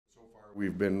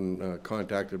We've been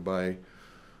contacted by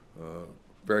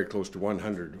very close to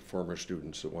 100 former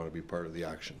students that want to be part of the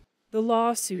action. The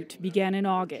lawsuit began in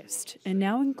August and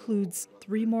now includes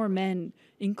 3 more men,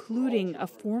 including a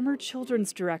former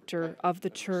children's director of the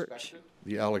church.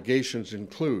 The allegations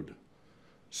include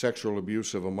sexual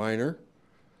abuse of a minor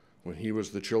when he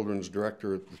was the children's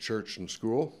director at the church and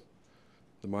school.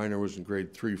 The minor was in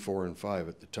grade 3, 4, and 5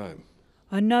 at the time.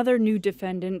 Another new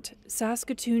defendant,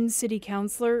 Saskatoon City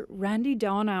Councillor Randy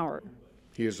Donauer.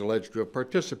 He is alleged to have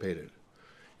participated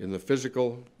in the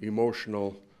physical,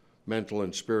 emotional, mental,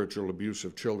 and spiritual abuse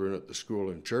of children at the school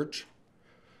and church.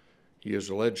 He is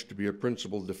alleged to be a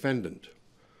principal defendant,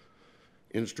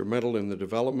 instrumental in the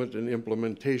development and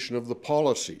implementation of the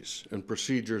policies and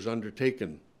procedures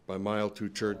undertaken by Mile 2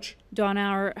 Church.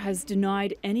 Donauer has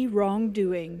denied any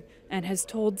wrongdoing and has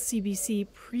told CBC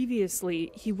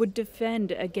previously he would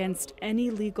defend against any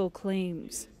legal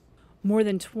claims. More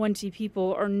than 20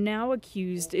 people are now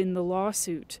accused in the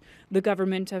lawsuit. The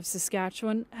government of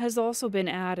Saskatchewan has also been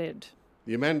added.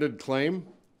 The amended claim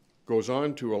goes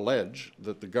on to allege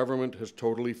that the government has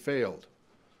totally failed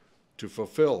to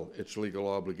fulfill its legal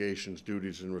obligations,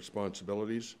 duties, and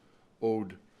responsibilities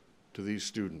owed to these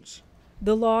students.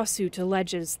 The lawsuit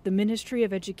alleges the Ministry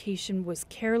of Education was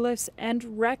careless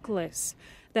and reckless,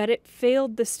 that it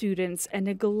failed the students and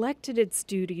neglected its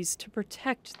duties to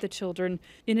protect the children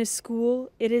in a school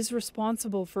it is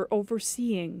responsible for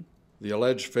overseeing. The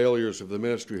alleged failures of the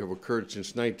ministry have occurred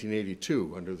since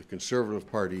 1982 under the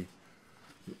Conservative Party,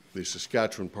 the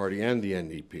Saskatchewan Party, and the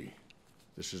NDP.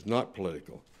 This is not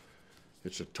political.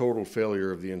 It's a total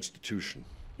failure of the institution.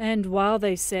 And while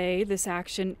they say this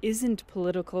action isn't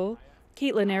political,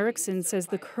 Caitlin Erickson says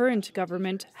the current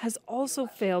government has also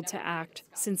failed to act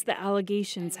since the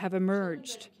allegations have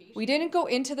emerged. We didn't go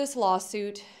into this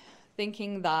lawsuit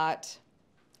thinking that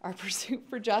our pursuit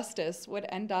for justice would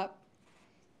end up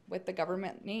with the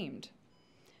government named.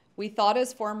 We thought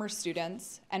as former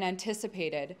students and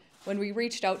anticipated when we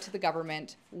reached out to the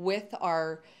government with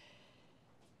our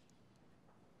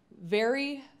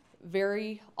very,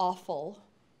 very awful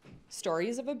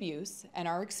stories of abuse and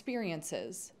our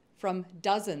experiences from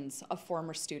dozens of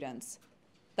former students,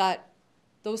 that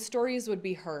those stories would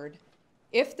be heard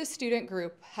if the student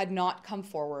group had not come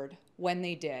forward when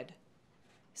they did.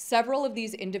 Several of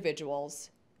these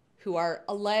individuals who are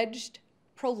alleged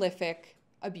prolific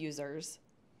abusers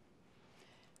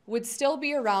would still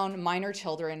be around minor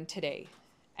children today,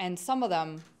 and some of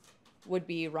them would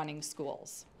be running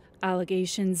schools.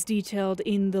 Allegations detailed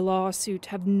in the lawsuit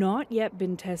have not yet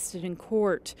been tested in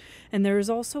court, and there is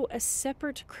also a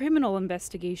separate criminal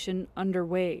investigation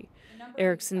underway.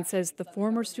 Erickson says the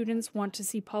former students want to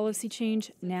see policy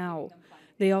change now.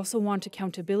 They also want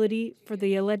accountability for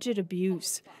the alleged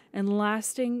abuse and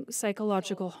lasting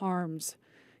psychological harms.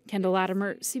 Kendall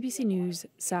Latimer, CBC News,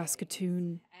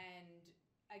 Saskatoon.